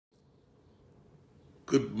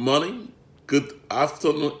Good morning, good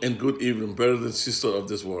afternoon, and good evening, brothers and sisters of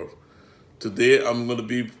this world. Today I'm going to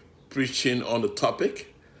be preaching on the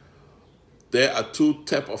topic. There are two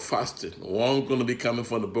types of fasting. One going to be coming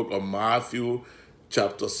from the book of Matthew,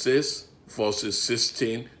 chapter 6, verses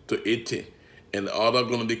 16 to 18. And the other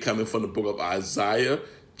going to be coming from the book of Isaiah,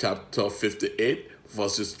 chapter 58,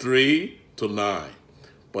 verses 3 to 9.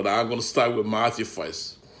 But I'm going to start with Matthew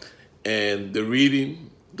first. And the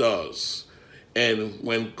reading does. And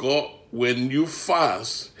when you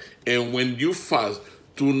fast,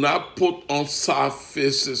 do not put on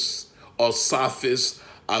surface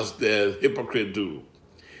as the hypocrite do.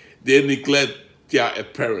 They neglect their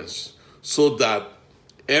appearance so that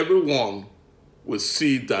everyone will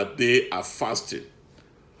see that they are fasting.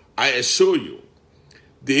 I assure you,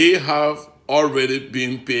 they have already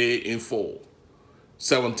been paid in full.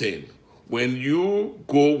 17. When you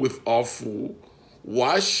go without food,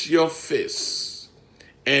 wash your face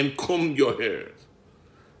and comb your hair.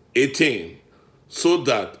 18. So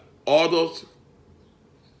that others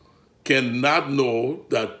cannot know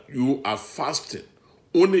that you are fasting.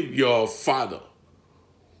 Only your Father,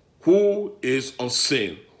 who is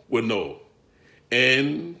unseen, will know.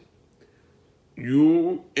 And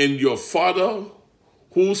you and your Father,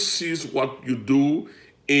 who sees what you do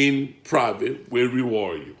in private, will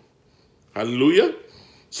reward you. Hallelujah.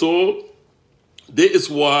 So this is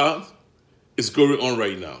what is going on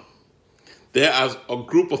right now. There are a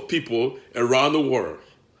group of people around the world.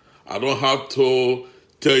 I don't have to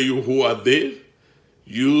tell you who are they.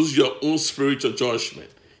 Use your own spiritual judgment.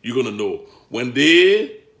 You're going to know. When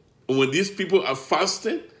these people are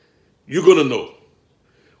fasting, you're going to know.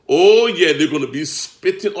 Oh yeah, they're going to be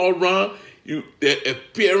spitting all around. Their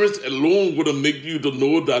appearance alone going to make you to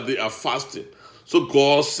know that they are fasting. So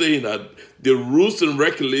God's saying that the rules and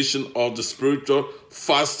regulation of the spiritual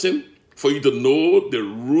fasting, for you to know the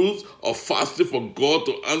rules of fasting for God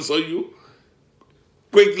to answer you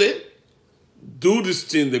quickly, do this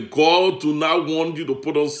thing that God do not want you to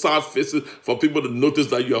put on sad faces for people to notice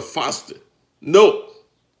that you are fasting. No.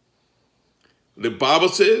 The Bible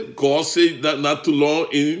says, God said that not too long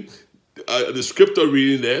in the scripture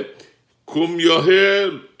reading there, comb your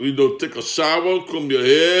hair, take a shower, comb your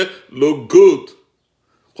hair, look good.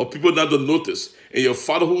 For people not to notice. And your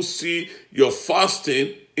Father who see your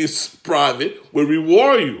fasting is private will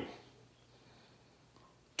reward you.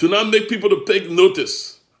 Do not make people to take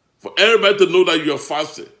notice. For everybody to know that you are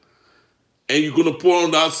fasting. And you're going to put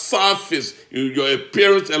on that surface, your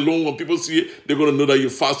appearance alone, when people see it, they're going to know that you're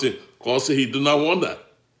fasting. God said he do not want that.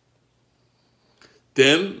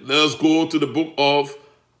 Then let us go to the book of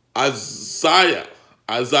Isaiah.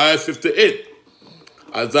 Isaiah 58.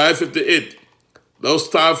 Isaiah 58. Let's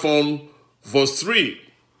start from verse 3.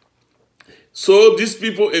 So these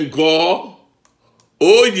people in God,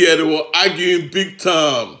 oh yeah, they were arguing big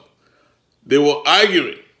time. They were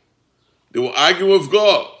arguing. They were arguing with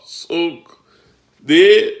God. So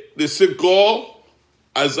they said, God,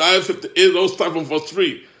 Isaiah 58, let's start from verse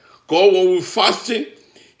 3. God, when we're fasting,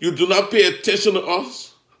 you do not pay attention to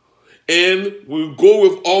us. And we go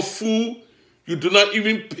with our food, you do not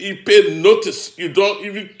even pay notice. You don't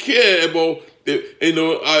even care about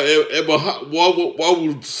about what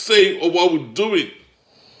we're saying or what we're doing.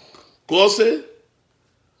 God said,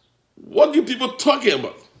 what are you people talking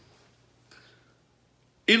about?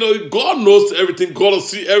 God knows everything. God will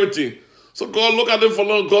see everything. So God look at them for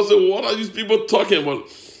long. God said, what are these people talking about?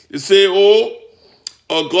 They say,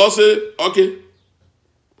 God said, okay,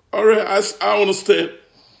 all right, I understand.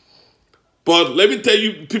 But let me tell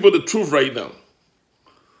you people the truth right now.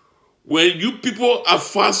 When you people are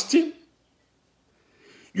fasting,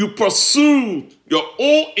 you pursue your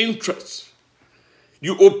own interests.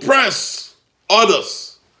 You oppress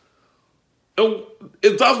others. And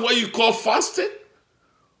if that's what you call fasting,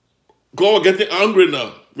 God will get angry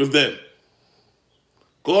now with them.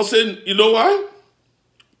 God said, you know why?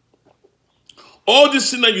 All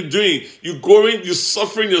this thing that you're doing, you're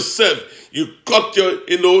suffering yourself. You cut you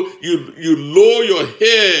lower your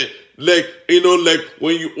hair like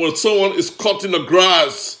when someone is cutting the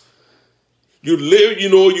grass. You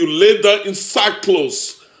lay down in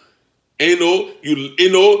sackcloth. You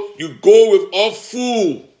go with all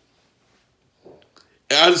food.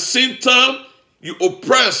 And at the same time, you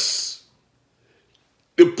oppress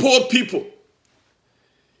the poor people.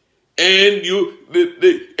 And you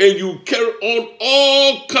carry on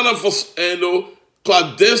all kind of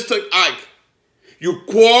clandestine act. You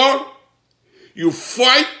quarrel, you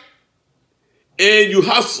fight, and you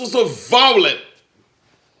have sort of violence.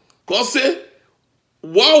 God said,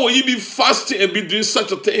 why will you be fasting and be doing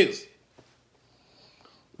such a thing?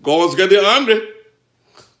 God was getting angry.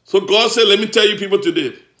 So God said, let me tell you people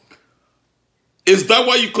today, is that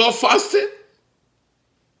what you call fasting?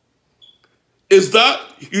 Is that,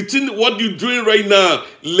 you think what you're doing right now,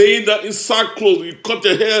 laying down in sackcloth, you cut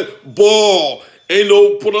your hair bald, and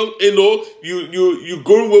put on, you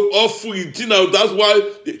going with all food, you think now that's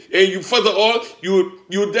why, and you further all, you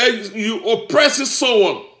oppressing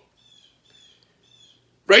someone.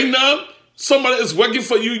 Right now, somebody is working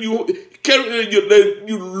for you,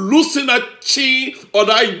 you loosen that chain or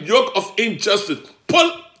that yoke of injustice.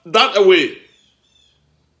 Put that away.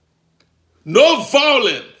 No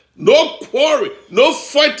violence, no quarrel, no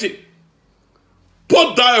fighting.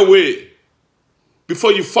 Put that away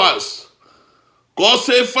before you fast. God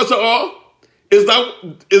said, first of all, is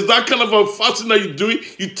that kind of a fasting that you're doing?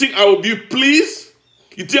 You think I will be pleased?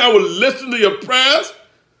 You think I will listen to your prayers?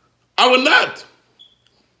 I will not.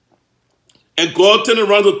 And God turned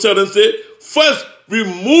around to tell them, say, first,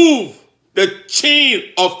 remove the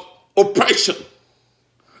chain of oppression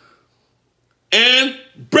and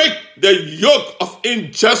break the yoke of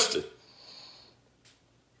injustice.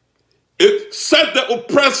 Set the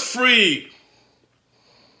oppressed free.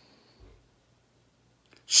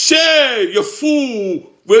 Share your food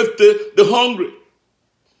with the hungry.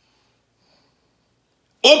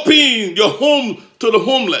 Open your home to the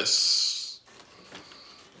homeless.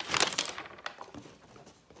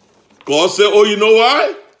 God said, oh, you know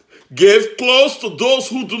why? Give clothes to those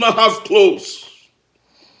who do not have clothes.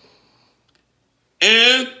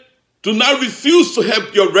 And do not refuse to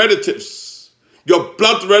help your relatives, your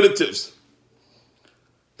blood relatives.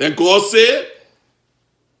 Then God said,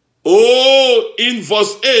 oh, in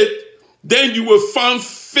verse 8, then you will find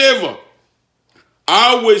favor.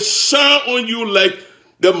 I will shine on you like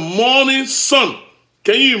the morning sun.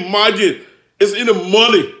 Can you imagine? It's in the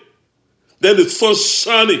morning. Then the sun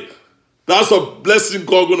shining. That's a blessing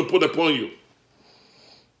God going to put upon you.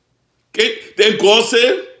 Okay? Then God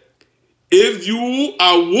said, if you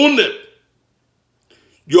are wounded,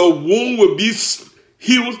 your wound will be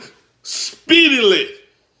healed speedily.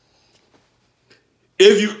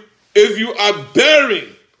 If you are bearing,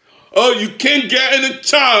 oh, you can't get any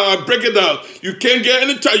child. I break it down. You can't get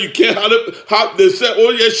any child. You can't have they say,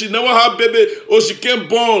 oh, yeah, she never had baby. Oh, she can't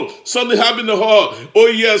born. Something happened to her. Oh,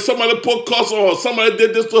 yeah, somebody put curse on her. Somebody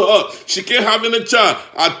did this to her. She can't have any child.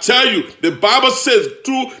 I tell you, the Bible says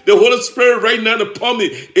through the Holy Spirit right now upon me,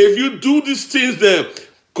 if you do these things then,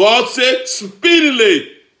 God said, speedily,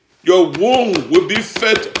 your womb will be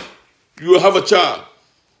fed. You will have a child.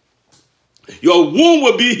 Your womb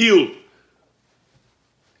will be healed.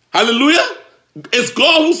 Hallelujah. It's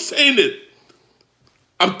God who's saying it.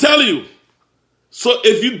 I'm telling you. So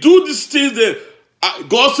if you do these things, then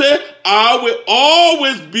God said, I will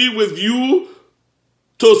always be with you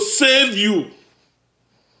to save you.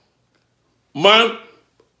 Man,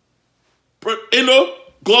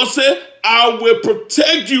 God said, I will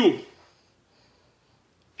protect you.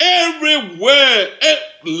 Everywhere,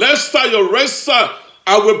 left side, your right side,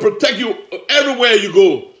 I will protect you everywhere you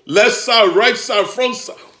go. Left side, right side, front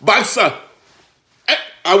side, back side.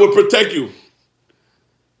 I will protect you.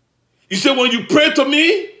 You say, when you pray to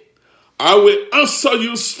me, I will answer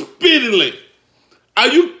you speedily.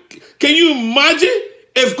 Can you imagine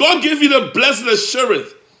if God gave you the blessed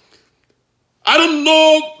assurance? I don't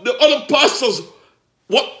know the other pastors,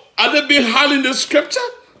 what are they being hiding in the scripture?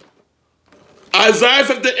 Isaiah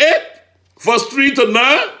 58, verse 3 to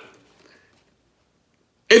 9.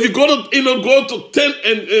 If you go to 10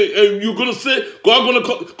 and you're going to say, God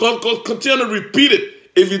going to continue to repeat it.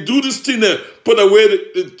 If you do this thing, put away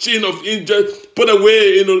the chain of injustice, put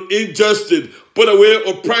away injustice, put away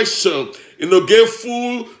oppression, give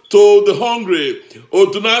food to the hungry, or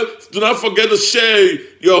do not forget to share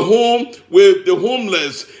your home with the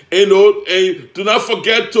homeless, and do not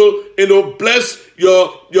forget to bless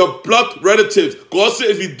your blood relatives. God said,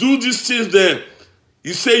 if you do these things, then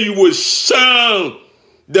you say you will shine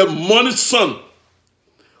the morning sun.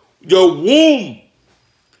 Your womb,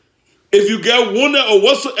 if you get wounded or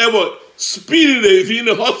whatsoever, speedily, if you're in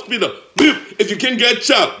the hospital, if you can't get a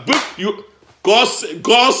child,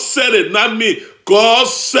 God said it, not me. God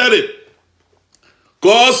said it.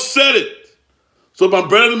 God said it. So my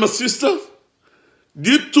brother and my sister,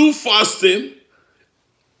 you too fasting,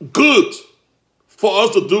 good for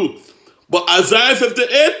us to do. But Isaiah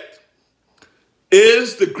 58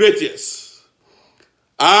 is the greatest.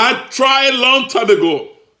 I tried a long time ago.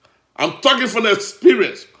 I'm talking from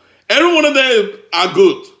experience. Every one of them are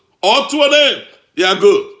good. All two of them, they are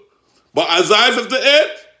good. But Isaiah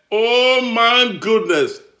 58, oh my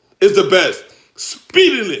goodness, is the best.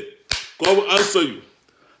 Speedily, God will answer you.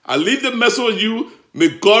 I leave the message with you. May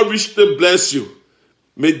God richly bless you.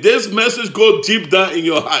 May this message go deep down in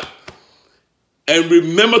your heart. And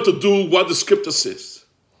remember to do what the scripture says.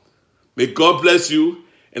 May God bless you,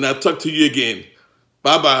 and I'll talk to you again.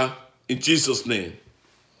 Bye-bye, in Jesus' name.